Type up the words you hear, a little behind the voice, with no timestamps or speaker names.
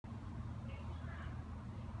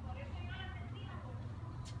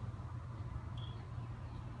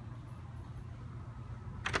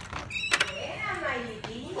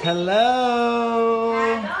Hello.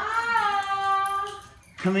 Hello.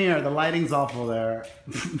 Come here. The lighting's awful there.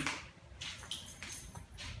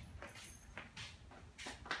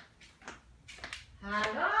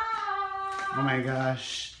 Hello. Oh my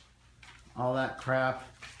gosh. All that crap.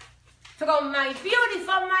 From my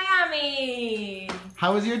beautiful Miami.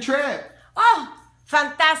 How was your trip? Oh,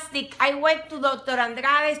 fantastic. I went to Dr.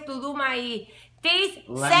 Andrade's to do my teeth.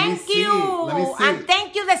 Thank you. Let me see. And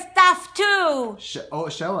thank you the staff too.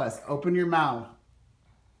 Show us. Open your mouth.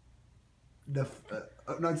 No,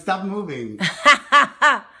 stop moving.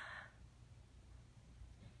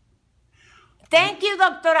 Thank you,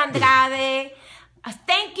 Dr. Andrade.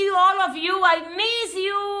 Thank you, all of you. I miss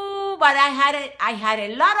you, but I had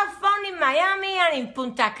a lot of fun in Miami and in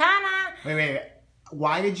Punta Cana. Wait.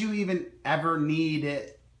 Why did you even ever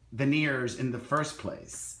need veneers in the first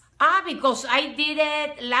place? Because I did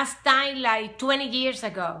it last time like 20 years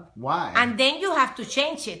ago. Why? And then you have to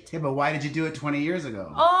change it. Yeah, but why did you do it 20 years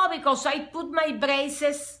ago? Oh, because I put my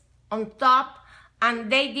braces on top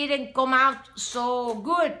and they didn't come out so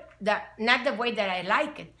good, not the way that I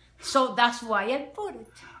like it. So that's why I put it.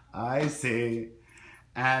 I see.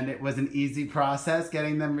 And it was an easy process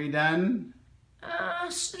getting them redone?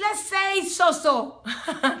 Let's say so.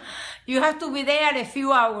 You have to be there a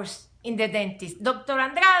few hours in the dentist. Dr.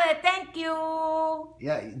 Andrade, thank you.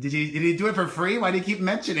 Yeah, did he do it for free? Why do you keep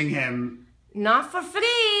mentioning him? Not for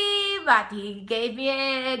free, but he gave me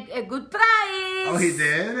a good price. Oh, he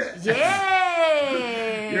did?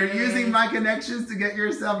 Yeah. You're using my connections to get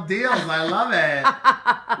yourself deals. I love it.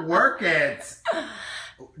 Work it.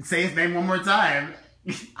 Say his name one more time.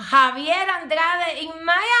 Javier Andrade in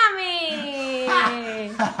Miami.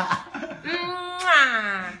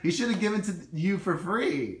 He should have given it to you for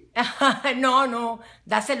free. No,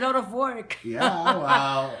 that's a lot of work. Yeah,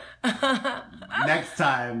 well, next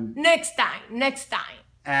time. Next time.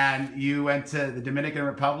 And you went to the Dominican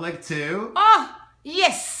Republic too? Oh,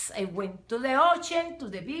 yes. I went to the ocean, to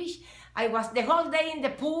the beach. I was the whole day in the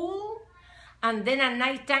pool. And then at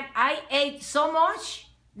night time, I ate so much.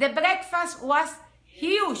 The breakfast was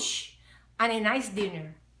huge. And a nice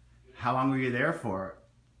dinner. How long were you there for?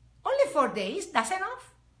 Only 4 days. That's enough.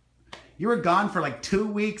 You were gone for like 2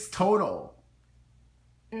 weeks total.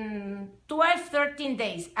 12, 13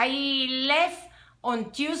 days. I left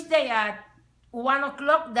on Tuesday at 1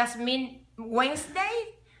 o'clock. That's mean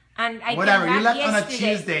Wednesday. And I Whatever, came you back left on a yesterday.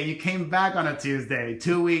 Tuesday. You came back on a Tuesday,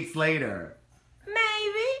 2 weeks later.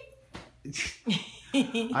 Maybe.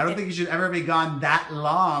 I don't think you should ever be gone that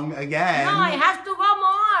long again. No, I have to go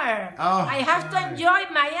more. Oh, I have to God. enjoy.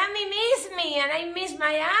 Miami miss me, and I miss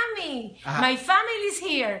Miami. My family's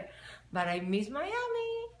here, but I miss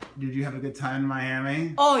Miami. Did you have a good time in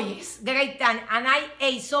Miami? Oh, yes, great time. And I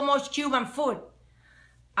ate so much Cuban food.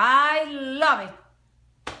 I love it.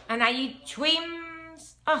 And I eat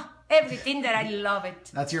shrimps. Oh, everything that I love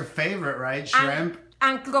it. That's your favorite, right? Shrimp?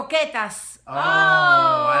 And croquetas. Oh,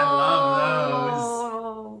 I love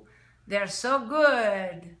those. They're so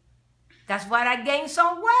good. That's why I gained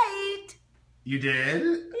some weight. You did?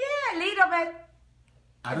 Yeah, a little bit.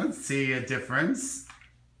 I don't see a difference.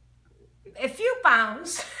 A few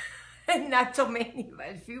pounds. Not so many, but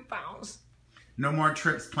a few pounds. No more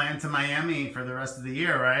trips planned to Miami for the rest of the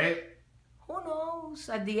year, right? Who knows?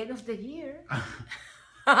 At the end of the year.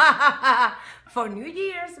 For New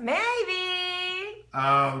Year's, maybe.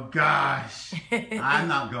 Oh, gosh. I'm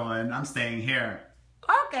not going. I'm staying here.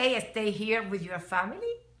 Okay, stay here with your family.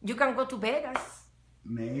 You can go to Vegas.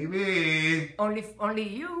 Maybe. Only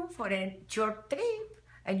you for a short trip,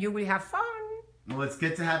 and you will have fun. Well, it's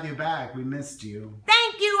good to have you back. We missed you.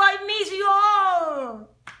 Thank you. I miss you all.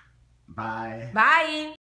 Bye. Bye.